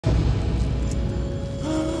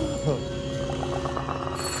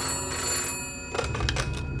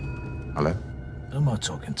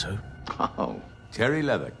talking to? Oh, Terry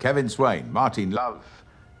Leather, Kevin Swain, Martine Love,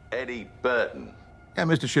 Eddie Burton. Yeah,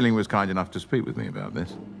 Mr. Schilling was kind enough to speak with me about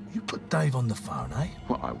this. You put Dave on the phone, eh?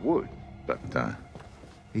 Well, I would, but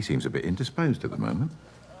he seems a bit indisposed at the moment.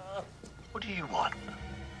 What do you want?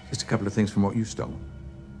 Just a couple of things from what you stole.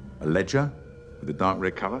 A ledger with a dark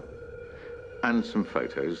red cover, and some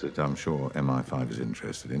photos that I'm sure MI5 is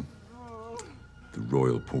interested in. The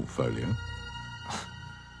royal portfolio.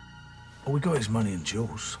 Well, we got his money and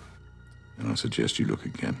jewels. And I suggest you look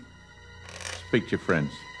again. Speak to your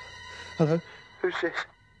friends. Hello? Who's this?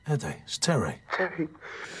 Eddie, it's Terry. Terry.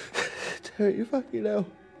 Terry, you fucking hell.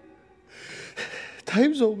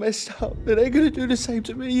 Dave's all messed up. They're going to do the same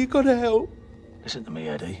to me. You got to help. Listen to me,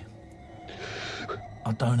 Eddie.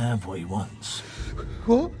 I don't have what he wants.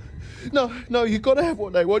 What? No, you got to have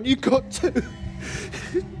what they want. You got to.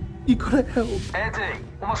 You got to help. Eddie,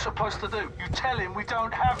 what am I supposed to do? You tell him we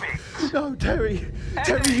don't have it. No, Terry.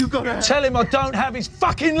 Eddie, Terry, you got to help. Tell him I don't have his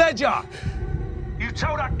fucking ledger. You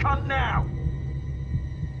tell that cunt now.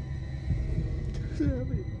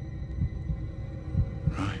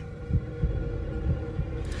 Right.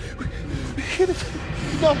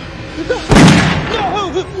 No!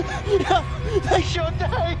 They shot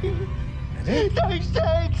Dave! Eddie? Dave's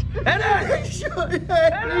dead! Eddie! They shot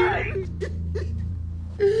Dave!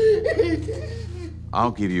 Eddie!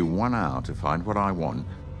 I'll give you 1 hour to find what I want,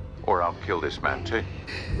 or I'll kill this man too.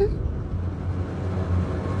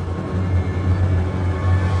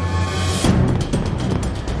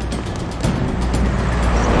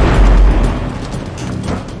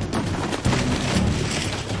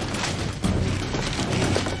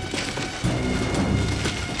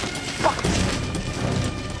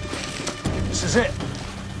 This is it.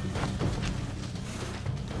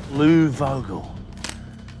 Lou Vogel.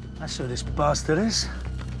 That's who this bastard is.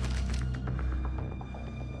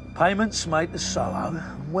 Payments made to Soho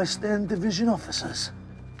and West End division officers.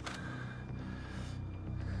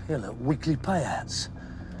 Here, look, weekly payouts.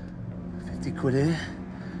 50 quid here,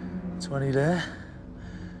 20 there.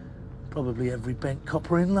 Probably every bent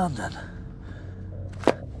copper in London.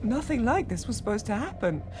 Nothing like this was supposed to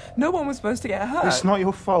happen. No one was supposed to get hurt. It's not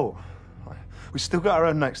your fault. We still got our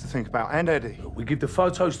own necks to think about, and Eddie. Look, we give the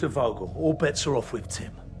photos to Vogel. All bets are off with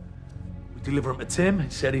Tim. We deliver them to Tim,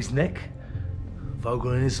 it's at his neck.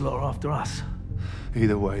 Vogel and his lot are after us.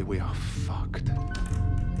 Either way, we are fucked.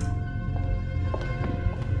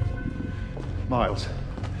 Miles,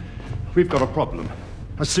 we've got a problem.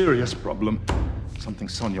 A serious problem. Something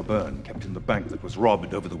Sonia Byrne kept in the bank that was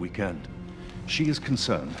robbed over the weekend. She is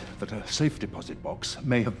concerned that a safe deposit box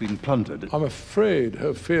may have been plundered. I'm afraid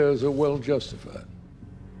her fears are well justified.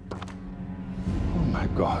 Oh, my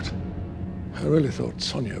God. I really thought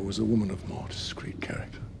Sonia was a woman of more discreet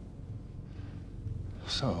character.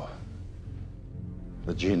 So,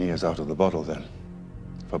 the genie is out of the bottle then?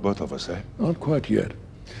 For both of us, eh? Not quite yet.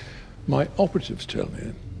 My operatives tell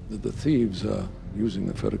me that the thieves are using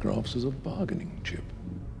the photographs as a bargaining chip.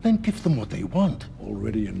 Then give them what they want.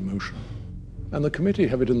 Already in motion. And the committee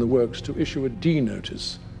have it in the works to issue a D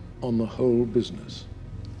notice on the whole business.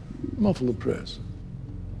 Muffle the press.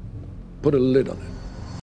 Put a lid on it.